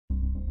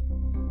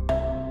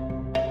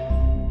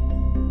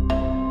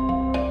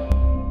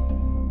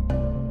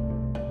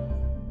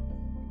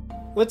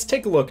Let's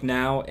take a look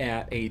now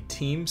at a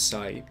team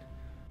site.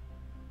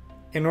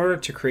 In order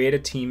to create a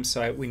team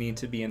site, we need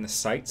to be in the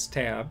Sites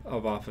tab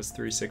of Office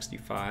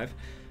 365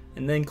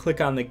 and then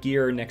click on the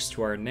gear next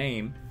to our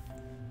name.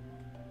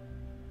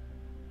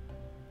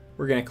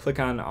 We're going to click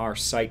on our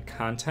site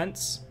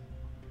contents,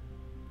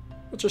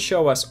 which will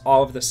show us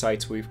all of the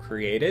sites we've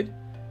created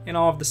and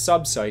all of the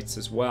subsites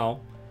as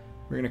well.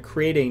 We're going to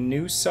create a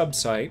new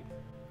subsite.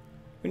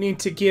 We need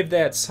to give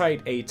that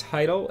site a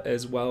title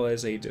as well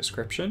as a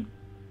description.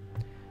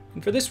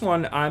 And for this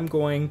one, I'm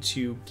going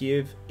to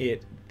give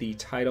it the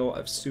title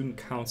of Student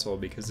Council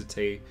because it's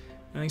a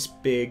nice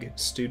big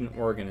student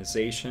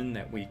organization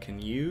that we can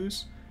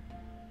use.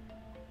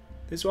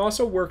 This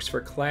also works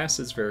for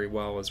classes very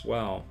well as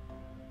well.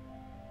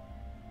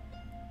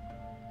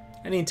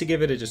 I need to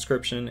give it a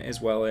description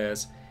as well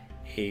as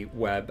a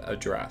web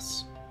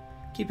address.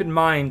 Keep in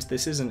mind,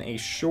 this isn't a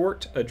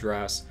short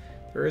address.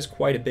 There is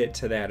quite a bit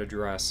to that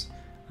address,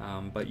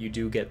 but you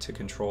do get to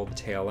control the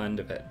tail end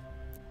of it.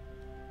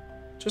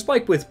 Just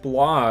like with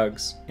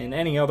blogs and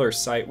any other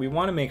site, we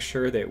want to make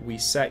sure that we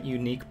set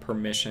unique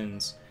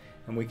permissions,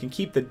 and we can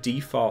keep the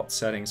default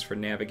settings for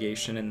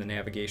navigation in the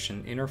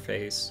navigation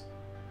interface.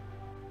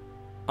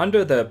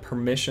 Under the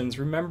permissions,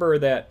 remember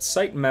that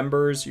site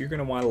members you're going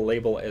to want to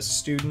label as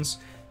students,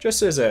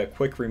 just as a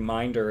quick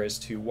reminder as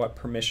to what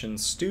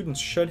permissions students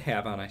should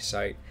have on a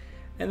site.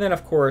 And then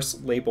of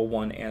course label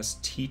one as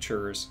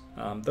teachers.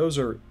 Those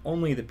are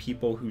only the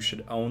people who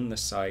should own the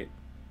site.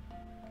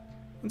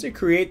 Once you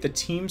create the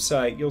team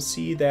site, you'll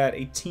see that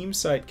a team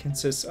site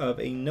consists of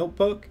a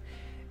notebook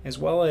as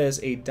well as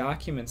a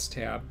documents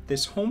tab.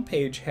 This home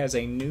page has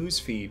a news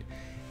feed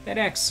that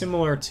acts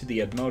similar to the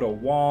Edmodo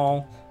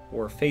wall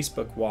or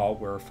Facebook wall,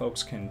 where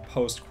folks can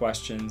post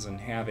questions and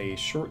have a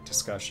short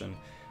discussion.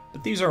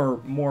 But these are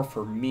more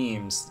for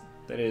memes,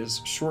 that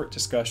is, short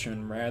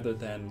discussion rather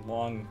than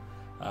long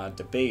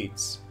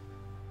debates.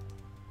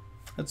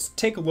 Let's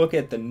take a look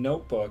at the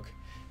notebook.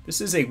 This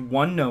is a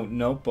OneNote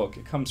notebook.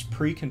 It comes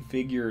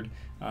pre-configured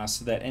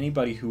so that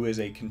anybody who is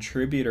a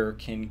contributor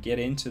can get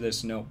into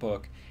this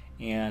notebook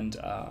and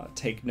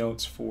take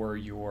notes for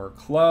your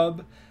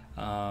club.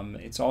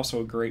 It's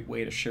also a great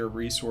way to share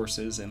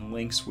resources and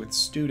links with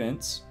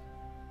students.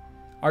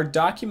 Our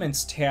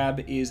Documents tab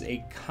is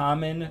a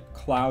common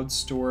cloud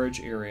storage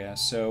area.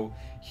 So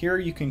here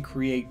you can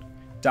create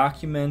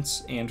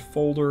documents and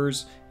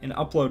folders and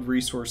upload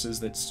resources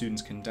that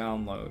students can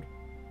download.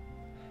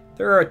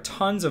 There are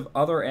tons of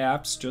other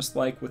apps, just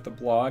like with the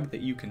blog,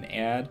 that you can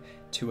add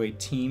to a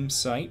team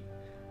site,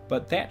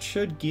 but that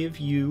should give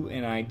you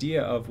an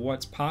idea of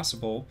what's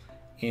possible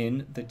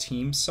in the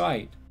team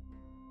site.